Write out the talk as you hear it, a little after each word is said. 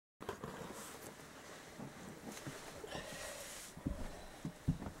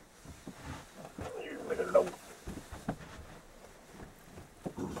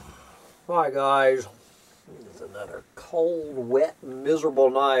Hi guys, it's another cold, wet, miserable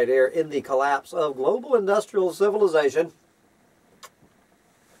night here in the collapse of global industrial civilization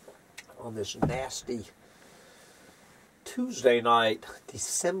on this nasty Tuesday night,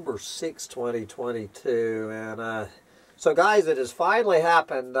 December 6, 2022. And so guys, it has finally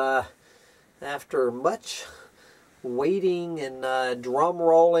happened after much waiting and drum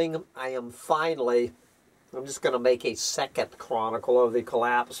rolling. I'm just going to make a second chronicle of the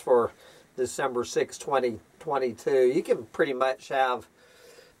collapse for December 6, 2022. You can pretty much have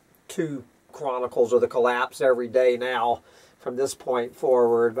two chronicles of the collapse every day now from this point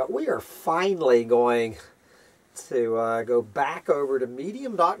forward. But we are finally going to go back over to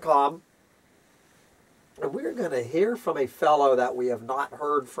medium.com. And we're going to hear from a fellow that we have not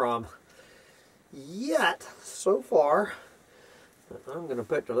heard from yet so far. I'm going to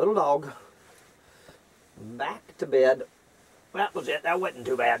put the little dog back to bed. That was it. That wasn't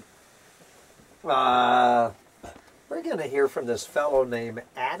too bad. We're going to hear from this fellow named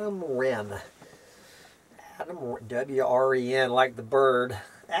Adam Wren. Adam, W-R-E-N, like the bird.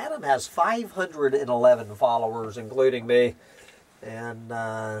 Adam has 511 followers, including me. And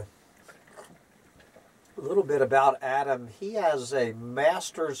a little bit about Adam. He has a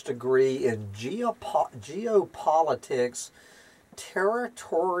master's degree in geopolitics,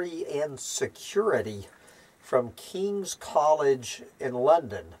 territory, and security from King's College in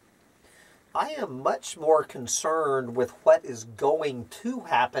London. I am much more concerned with what is going to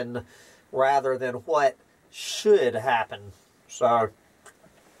happen rather than what should happen. So,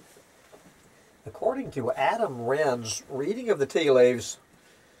 according to Adam Wren's reading of the tea leaves,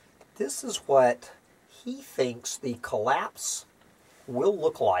 this is what he thinks the collapse will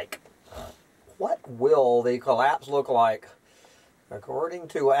look like. What will the collapse look like? According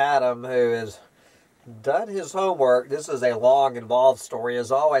to Adam, who has done his homework, this is a long, involved story.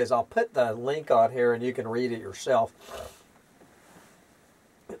 As always, I'll put the link on here and you can read it yourself.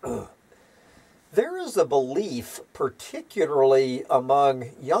 There is a belief, particularly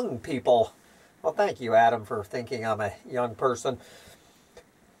among young people, well, thank you, Adam, for thinking I'm a young person,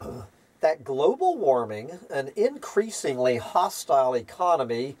 that global warming, an increasingly hostile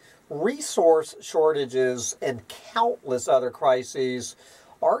economy, resource shortages, and countless other crises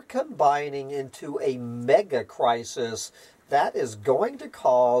are combining into a mega crisis that is going to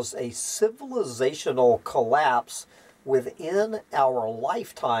cause a civilizational collapse within our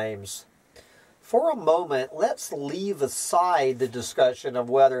lifetimes. For a moment, let's leave aside the discussion of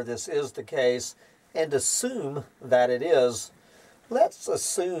whether this is the case and assume that it is. Let's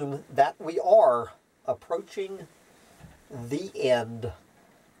assume that we are approaching the end.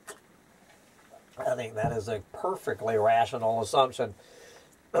 I think that is a perfectly rational assumption.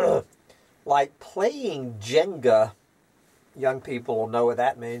 Like playing Jenga, young people will know what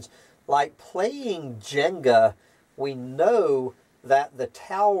that means. Like playing Jenga, we know that the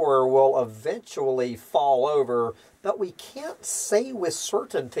tower will eventually fall over, but we can't say with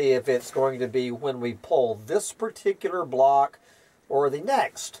certainty if it's going to be when we pull this particular block or the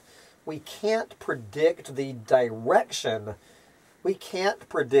next. We can't predict the direction. We can't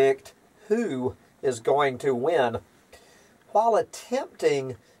predict who is going to win. While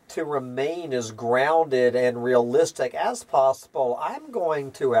attempting to remain as grounded and realistic as possible, I'm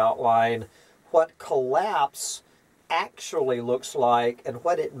going to outline what collapse actually looks like and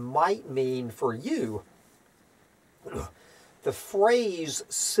what it might mean for you. The phrase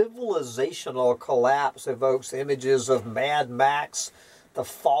civilizational collapse evokes images of Mad Max, the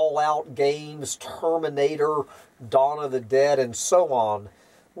Fallout games, Terminator, Dawn of the Dead, and so on.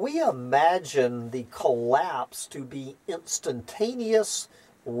 We imagine the collapse to be instantaneous,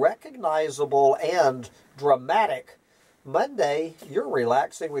 recognizable, and dramatic. Monday, you're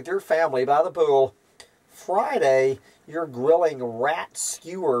relaxing with your family by the pool. Friday, you're grilling rat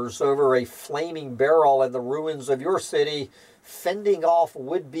skewers over a flaming barrel in the ruins of your city, fending off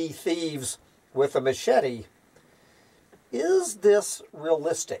would-be thieves with a machete. Is this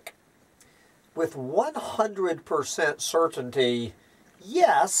realistic? With 100% certainty,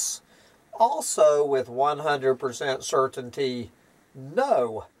 yes. Also with 100% certainty,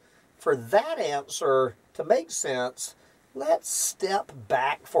 no. For that answer to make sense, let's step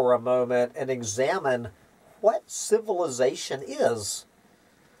back for a moment and examine what civilization is.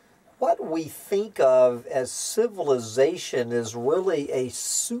 What we think of as civilization is really a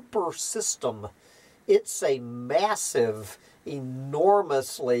super system. It's a massive,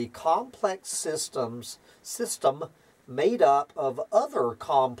 enormously complex system made up of other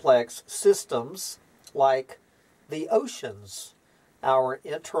complex systems like the oceans, our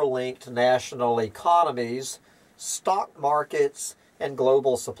interlinked national economies, stock markets, and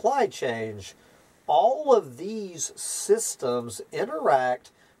global supply chains. All of these systems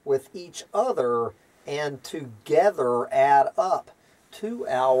interact with each other and together add up to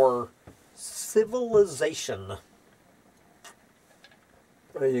our civilization.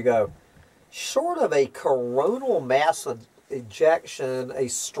 There you go. Short of a coronal mass ejection, a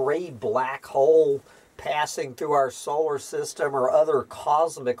stray black hole passing through our solar system, or other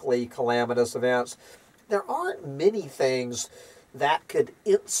cosmically calamitous events, there aren't many things that could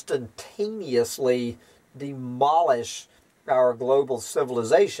instantaneously demolish our global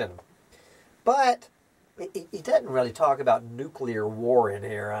civilization. But he doesn't really talk about nuclear war in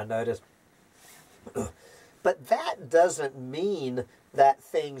here, I noticed. But that doesn't mean that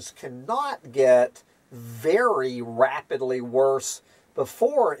things cannot get very rapidly worse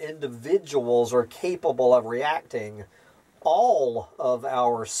before individuals are capable of reacting. All of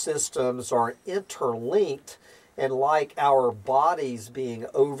our systems are interlinked, and like our bodies being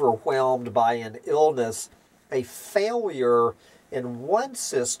overwhelmed by an illness, a failure in one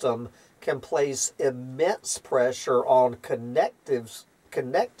system can place immense pressure on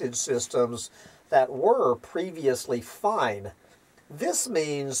connected systems that were previously fine. This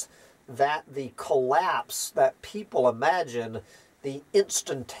means that the collapse that people imagine, the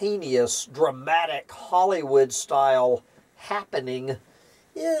instantaneous, dramatic, Hollywood-style happening,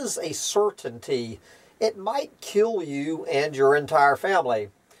 is a certainty. It might kill you and your entire family,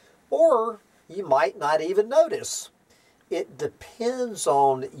 or you might not even notice. It depends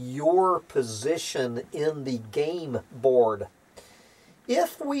on your position in the game board.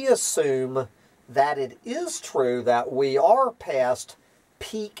 If we assume that it is true that we are past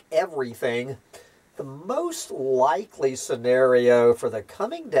peak everything, the most likely scenario for the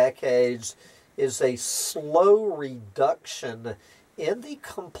coming decades is a slow reduction in the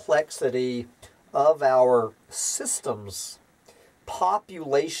complexity of our systems.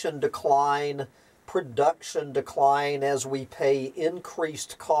 Population decline, production decline as we pay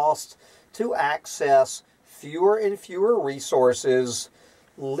increased costs to access fewer and fewer resources,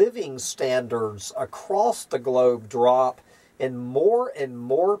 living standards across the globe drop, and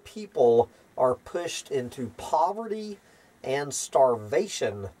more people are pushed into poverty and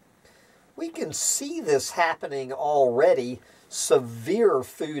starvation. We can see this happening already. Severe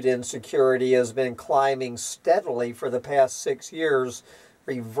food insecurity has been climbing steadily for the past 6 years,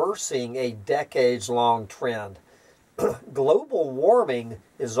 reversing a decades-long trend. Global warming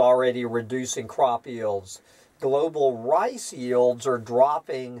is already reducing crop yields. Global rice yields are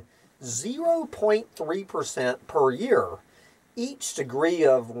dropping 0.3% per year. Each degree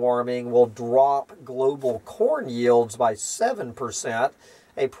of warming will drop global corn yields by 7%,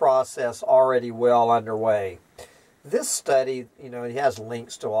 a process already well underway. This study, he has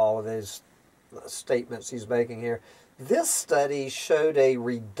links to all of these statements he's making here. This study showed a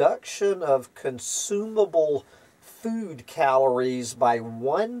reduction of consumable food calories by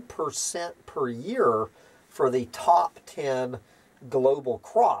 1% per year for the top 10 global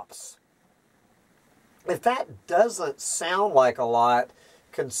crops. If that doesn't sound like a lot,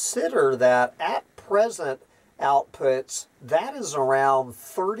 consider that at present outputs, that is around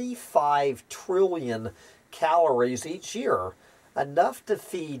 35 trillion calories each year, enough to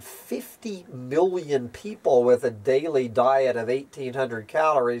feed 50 million people with a daily diet of 1,800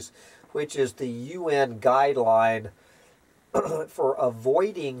 calories, which is the UN guideline for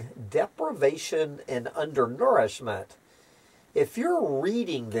avoiding deprivation and undernourishment. If you're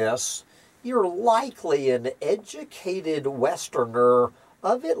reading this, you're likely an educated Westerner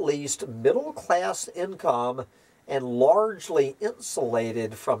of at least middle-class income and largely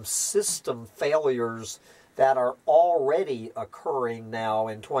insulated from system failures that are already occurring now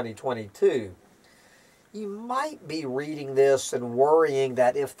in 2022. You might be reading this and worrying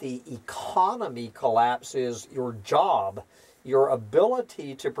that if the economy collapses, your job, your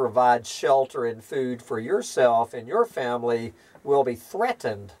ability to provide shelter and food for yourself and your family will be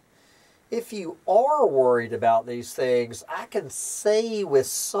threatened. If you are worried about these things, I can say with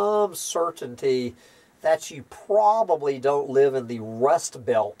some certainty that you probably don't live in the Rust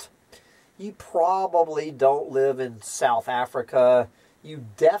Belt. You probably don't live in South Africa. You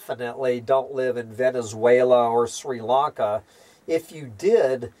definitely don't live in Venezuela or Sri Lanka. If you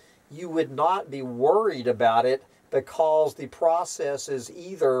did, you would not be worried about it because the process is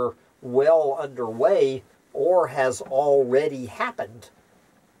either well underway or has already happened.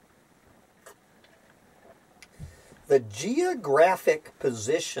 The geographic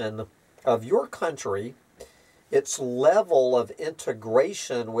position of your country, its level of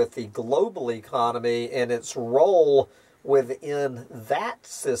integration with the global economy, and its role within that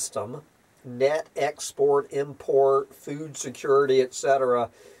system net export, import, food security, etc.,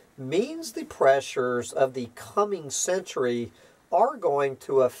 means the pressures of the coming century are going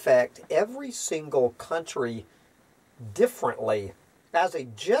to affect every single country differently. As a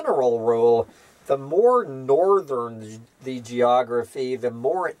general rule, the more northern the geography, the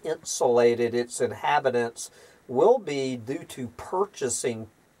more insulated its inhabitants will be due to purchasing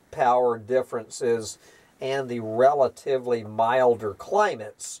power differences and the relatively milder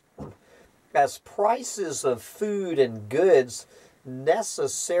climates. As prices of food and goods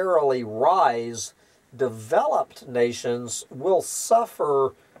necessarily rise, developed nations will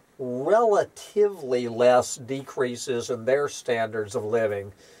suffer relatively less decreases in their standards of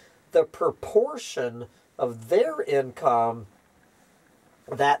living. The proportion of their income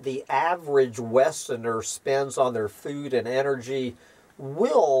that the average Westerner spends on their food and energy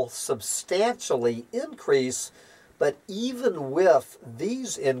will substantially increase, but even with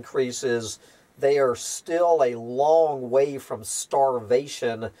these increases, they are still a long way from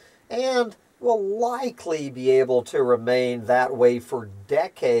starvation and will likely be able to remain that way for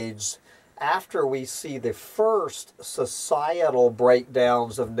decades after we see the first societal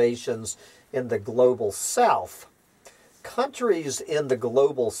breakdowns of nations in the global south. Countries in the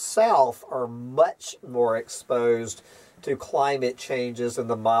global south are much more exposed to climate changes in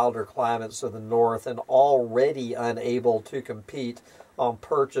the milder climates of the north and already unable to compete on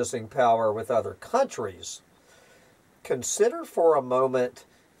purchasing power with other countries. Consider for a moment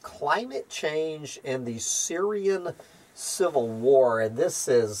climate change and the Syrian civil war, and this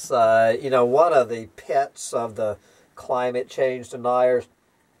is, one of the pets of the climate change deniers.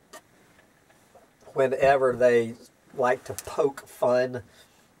 Whenever they like to poke fun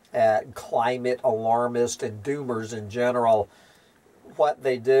at climate alarmists and doomers in general, what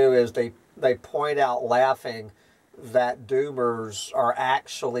they do is they point out laughing that doomers are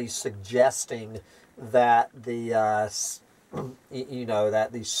actually suggesting that the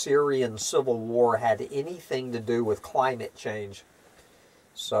Syrian civil war had anything to do with climate change.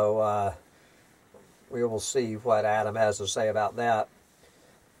 So we will see what Adam has to say about that.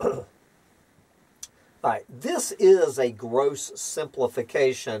 All right, this is a gross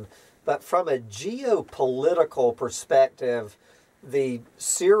simplification, but from a geopolitical perspective, the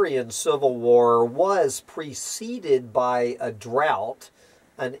Syrian civil war was preceded by a drought,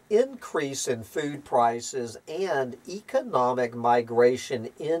 an increase in food prices, and economic migration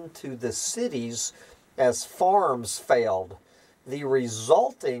into the cities as farms failed. The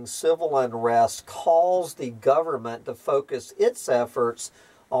resulting civil unrest caused the government to focus its efforts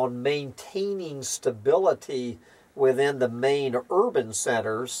on maintaining stability within the main urban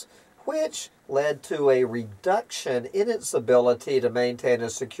centers, which led to a reduction in its ability to maintain a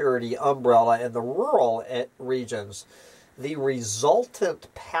security umbrella in the rural regions. The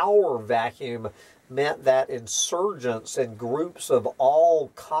resultant power vacuum meant that insurgents and groups of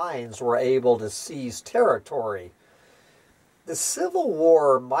all kinds were able to seize territory. The Civil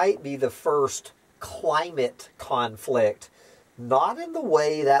War might be the first climate conflict, not in the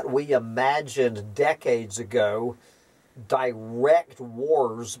way that we imagined decades ago, direct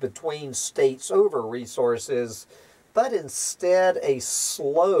wars between states over resources, but instead a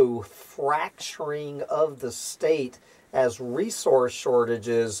slow fracturing of the state as resource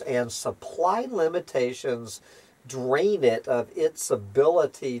shortages and supply limitations drain it of its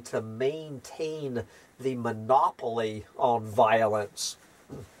ability to maintain the monopoly on violence.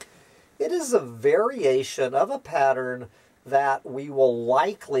 It is a variation of a pattern that we will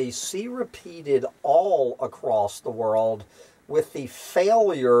likely see repeated all across the world, with the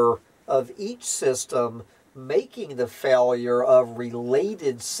failure of each system making the failure of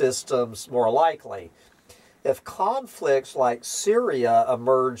related systems more likely. If conflicts like Syria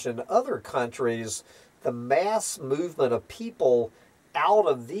emerge in other countries, the mass movement of people out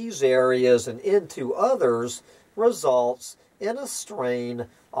of these areas and into others results in a strain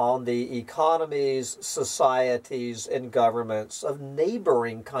on the economies, societies, and governments of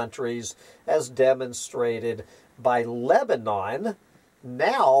neighboring countries, as demonstrated by Lebanon.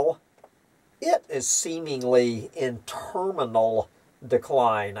 Now, it is seemingly in terminal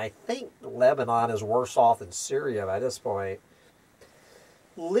decline. I think Lebanon is worse off than Syria by this point.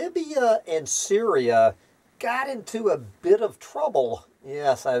 Libya and Syria got into a bit of trouble.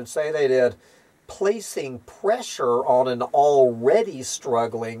 Yes, I would say they did, placing pressure on an already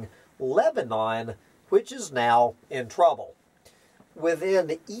struggling Lebanon, which is now in trouble.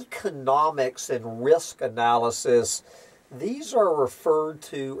 Within economics and risk analysis, these are referred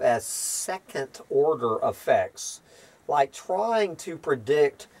to as second-order effects, like trying to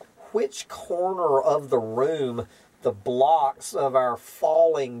predict which corner of the room the blocks of our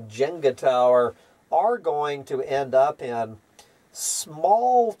falling Jenga tower are going to end up in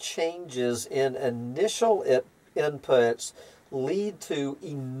small changes in initial inputs lead to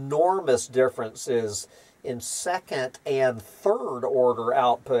enormous differences in second and third order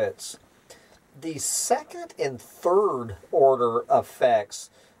outputs. The second and third order effects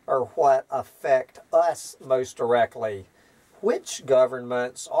are what affect us most directly. Which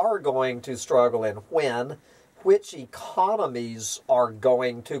governments are going to struggle and when? Which economies are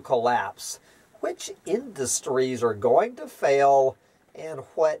going to collapse? Which industries are going to fail? And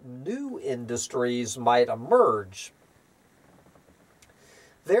what new industries might emerge?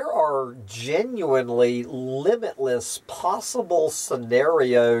 There are genuinely limitless possible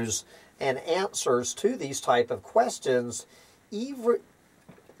scenarios and answers to these type of questions,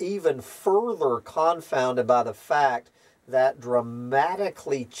 even further confounded by the fact that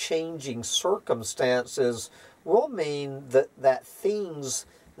dramatically changing circumstances will mean that things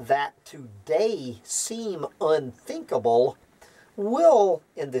that today seem unthinkable will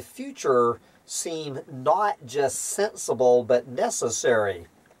in the future seem not just sensible but necessary.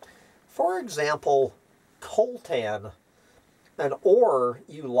 For example, coltan, an ore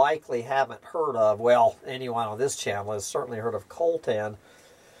you likely haven't heard of. Well, anyone on this channel has certainly heard of coltan.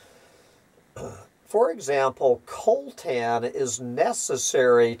 For example, coltan is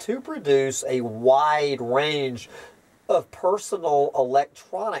necessary to produce a wide range of personal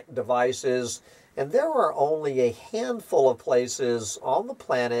electronic devices, and there are only a handful of places on the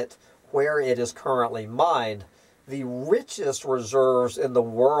planet where it is currently mined. The richest reserves in the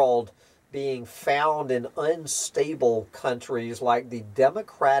world being found in unstable countries like the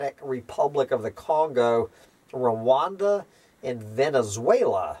Democratic Republic of the Congo, Rwanda, and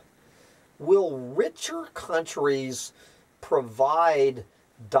Venezuela. Will richer countries provide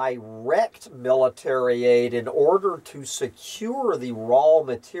direct military aid in order to secure the raw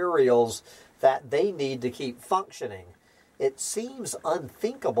materials that they need to keep functioning? It seems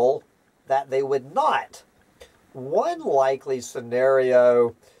unthinkable that they would not. One likely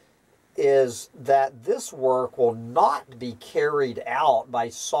scenario is that this work will not be carried out by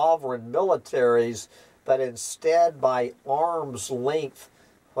sovereign militaries, but instead by arm's length,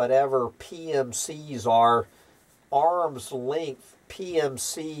 whatever PMCs are, arm's length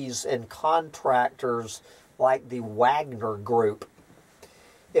PMCs and contractors like the Wagner Group.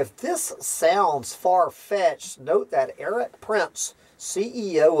 If this sounds far-fetched, note that Eric Prince,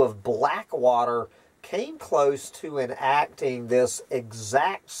 CEO of Blackwater, came close to enacting this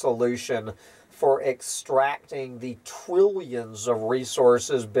exact solution for extracting the trillions of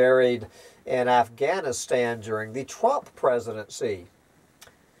resources buried in Afghanistan during the Trump presidency.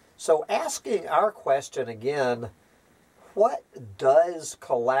 So asking our question again, what does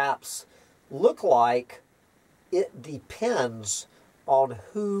collapse look like? It depends on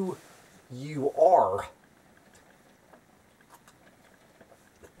who you are.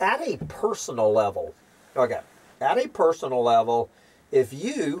 At a personal level, if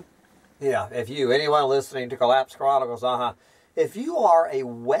you, anyone listening to Collapse Chronicles, if you are a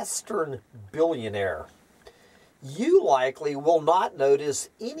Western billionaire, you likely will not notice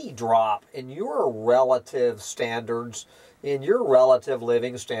any drop in your relative standards, in your relative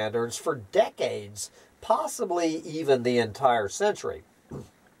living standards for decades, possibly even the entire century.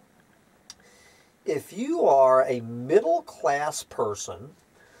 If you are a middle-class person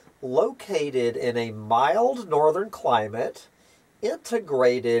located in a mild northern climate,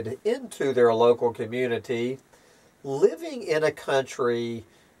 integrated into their local community, living in a country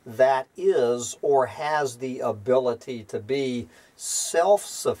that is or has the ability to be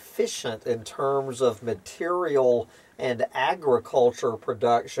self-sufficient in terms of material and agriculture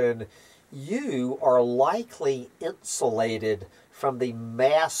production, you are likely insulated from the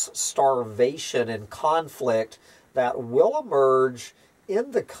mass starvation and conflict that will emerge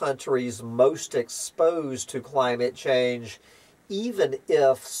in the countries most exposed to climate change, even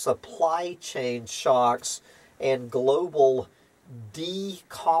if supply chain shocks and global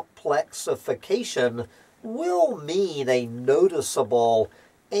decomplexification will mean a noticeable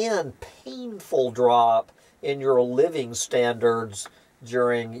and painful drop in your living standards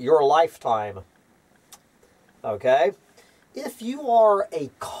during your lifetime. Okay? If you are a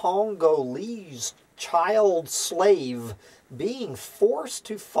Congolese child slave being forced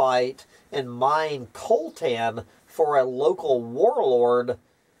to fight and mine coltan for a local warlord,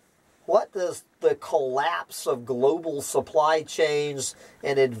 what does the collapse of global supply chains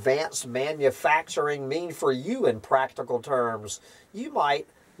and advanced manufacturing mean for you in practical terms? You might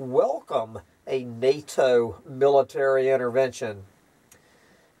welcome a NATO military intervention.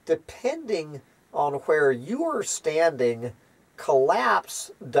 Depending on where you are standing, collapse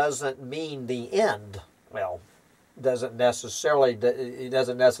doesn't mean the end. Well, it doesn't necessarily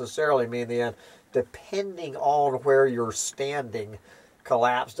mean the end. Depending on where you're standing,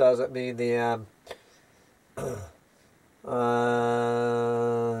 collapse doesn't mean the end.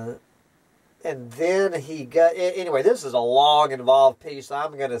 And then he got, anyway, this is a long, involved piece.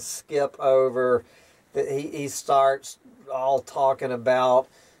 I'm going to skip over that. He starts all talking about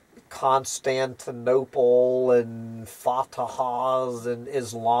Constantinople and Fatahas and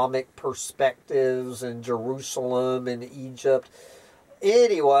Islamic perspectives and Jerusalem and Egypt.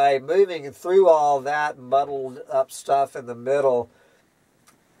 Anyway, moving through all that muddled up stuff in the middle.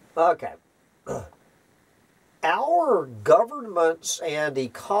 Okay. Our governments and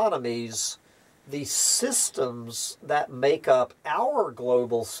economies, the systems that make up our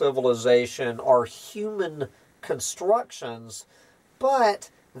global civilization, are human constructions,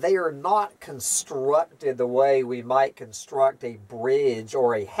 but they are not constructed the way we might construct a bridge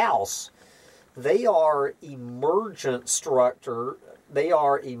or a house. They are emergent structures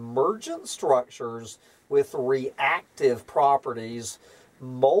with reactive properties,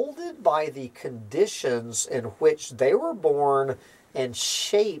 molded by the conditions in which they were born and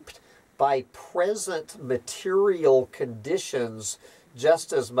shaped by present material conditions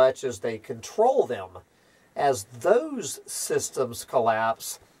just as much as they control them. As those systems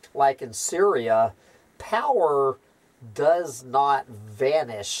collapse, like in Syria, power does not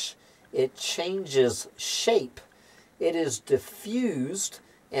vanish. It changes shape. It is diffused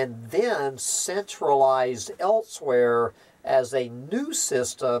and then centralized elsewhere as a new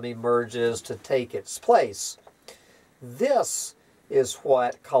system emerges to take its place. This is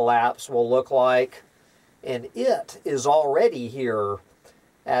what collapse will look like, and it is already here.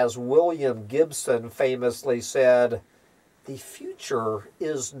 As William Gibson famously said, the future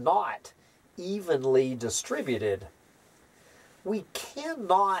is not evenly distributed. We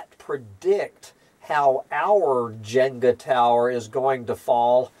cannot predict how our Jenga tower is going to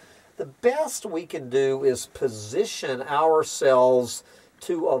fall. The best we can do is position ourselves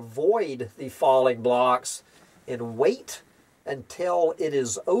to avoid the falling blocks and wait until it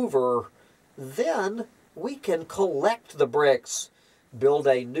is over. Then we can collect the bricks, build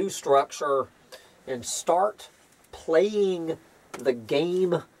a new structure, and start playing the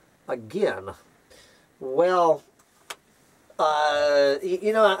game again. Well,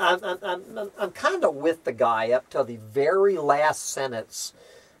 you know, I'm kind of with the guy up till the very last sentence,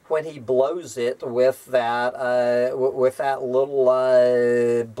 when he blows it with that little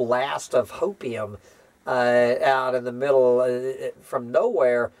blast of hopium out in the middle from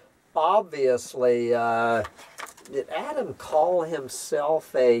nowhere. Obviously, did Adam call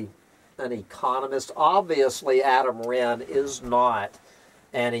himself an economist? Obviously, Adam Wren is not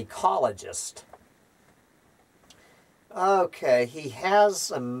an ecologist. Okay, he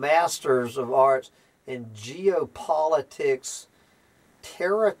has a Master's of Arts in Geopolitics,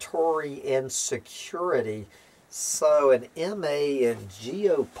 Territory, and Security. So an MA in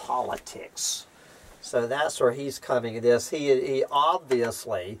Geopolitics. So that's where he's coming at this. He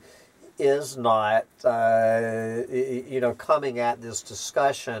obviously is not, you know, coming at this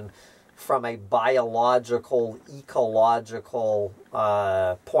discussion from a biological, ecological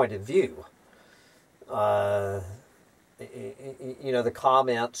point of view. You know, the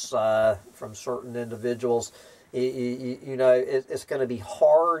comments from certain individuals, you know, it's going to be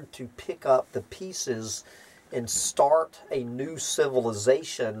hard to pick up the pieces and start a new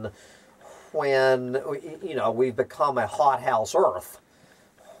civilization when, you know, we've become a hothouse Earth,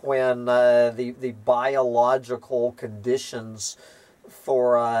 when the biological conditions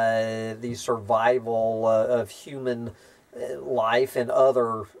for the survival of human life and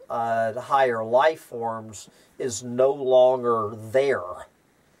other higher life forms is no longer there.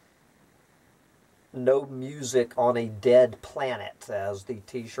 No music on a dead planet, as the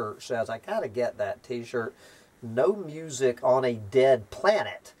t-shirt says. I gotta get that t-shirt. No music on a dead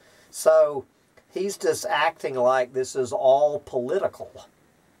planet. So he's just acting like this is all political.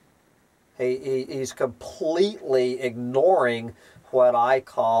 He's completely ignoring what I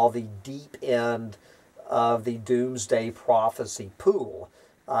call the deep end of the doomsday prophecy pool.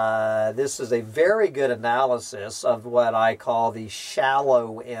 This is a very good analysis of what I call the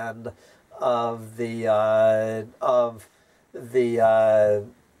shallow end of the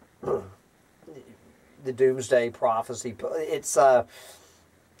doomsday prophecy. It's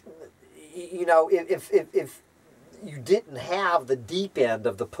you know, if you didn't have the deep end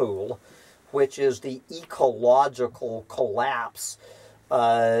of the pool, which is the ecological collapse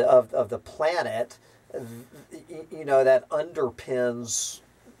of the planet, you know, that underpins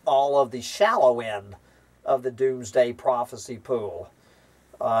all of the shallow end of the doomsday prophecy pool.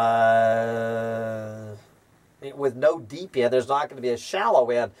 With no deep end, there's not going to be a shallow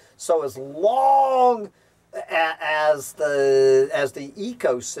end. So as long as the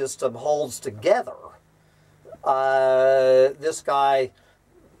ecosystem holds together, this guy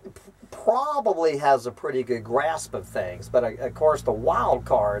probably has a pretty good grasp of things. But of course, the wild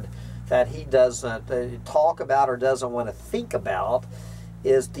card that he doesn't talk about or doesn't want to think about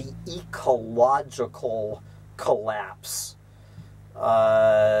is the ecological collapse.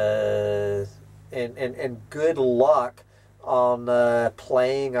 And good luck on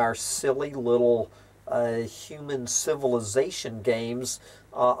playing our silly little human civilization games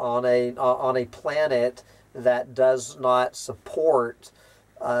on a planet that does not support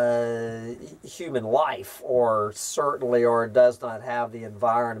human life, or does not have the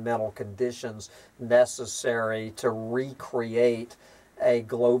environmental conditions necessary to recreate a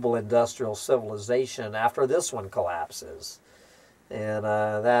global industrial civilization after this one collapses. And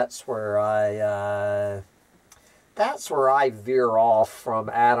that's where I veer off from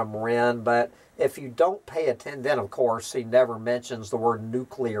Adam Wren. But if you don't pay attention, then of course he never mentions the word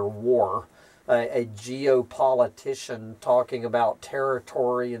nuclear war. A geopolitician talking about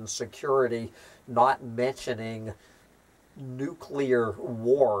territory and security, not mentioning nuclear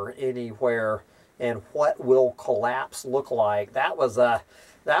war anywhere, and what will collapse look like. That was an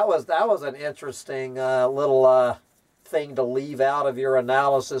interesting little thing to leave out of your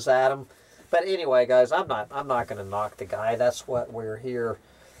analysis, Adam. But anyway, guys, I'm not going to knock the guy. That's what we're here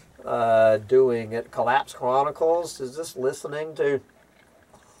doing at Collapse Chronicles, is just listening to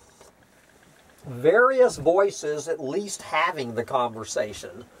various voices at least having the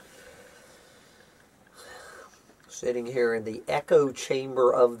conversation. Sitting here in the echo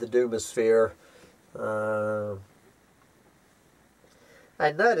chamber of the Doomosphere.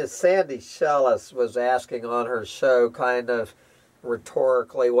 I noticed Sandy Shellis was asking on her show, kind of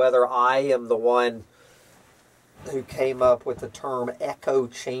rhetorically, whether I am the one who came up with the term echo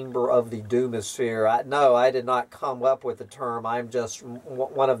chamber of the Doomosphere. No, I did not come up with the term. I'm just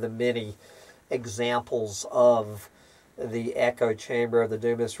one of the many examples of the echo chamber of the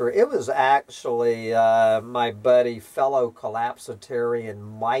Doomosphere. It was actually my buddy, fellow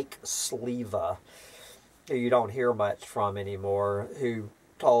collapsitarian Mike Sleva, who you don't hear much from anymore, who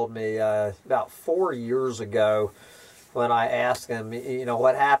told me about 4 years ago, when I asked him,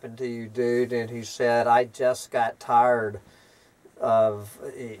 what happened to you, dude? And he said, I just got tired of,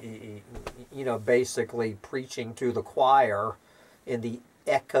 basically preaching to the choir in the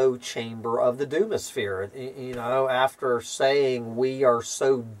echo chamber of the Doomosphere. After saying we are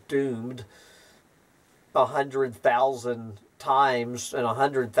so doomed 100,000 times in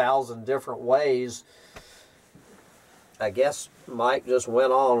 100,000 different ways, I guess Mike just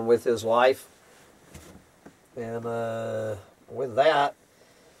went on with his life. And with that,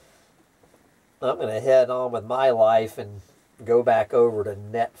 I'm going to head on with my life and go back over to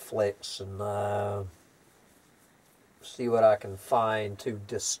Netflix and see what I can find to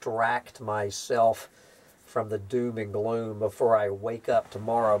distract myself from the doom and gloom before I wake up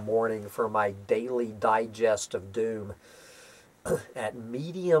tomorrow morning for my daily digest of doom at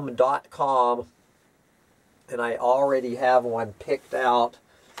medium.com. And I already have one picked out.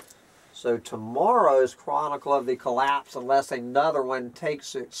 So tomorrow's Chronicle of the Collapse, unless another one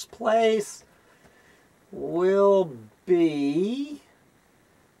takes its place, will be...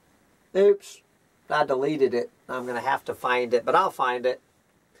 Oops, I deleted it. I'm going to have to find it, but I'll find it,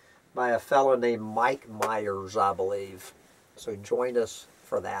 by a fellow named Mike Myers, I believe. So join us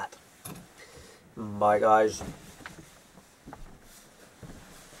for that. Bye, guys.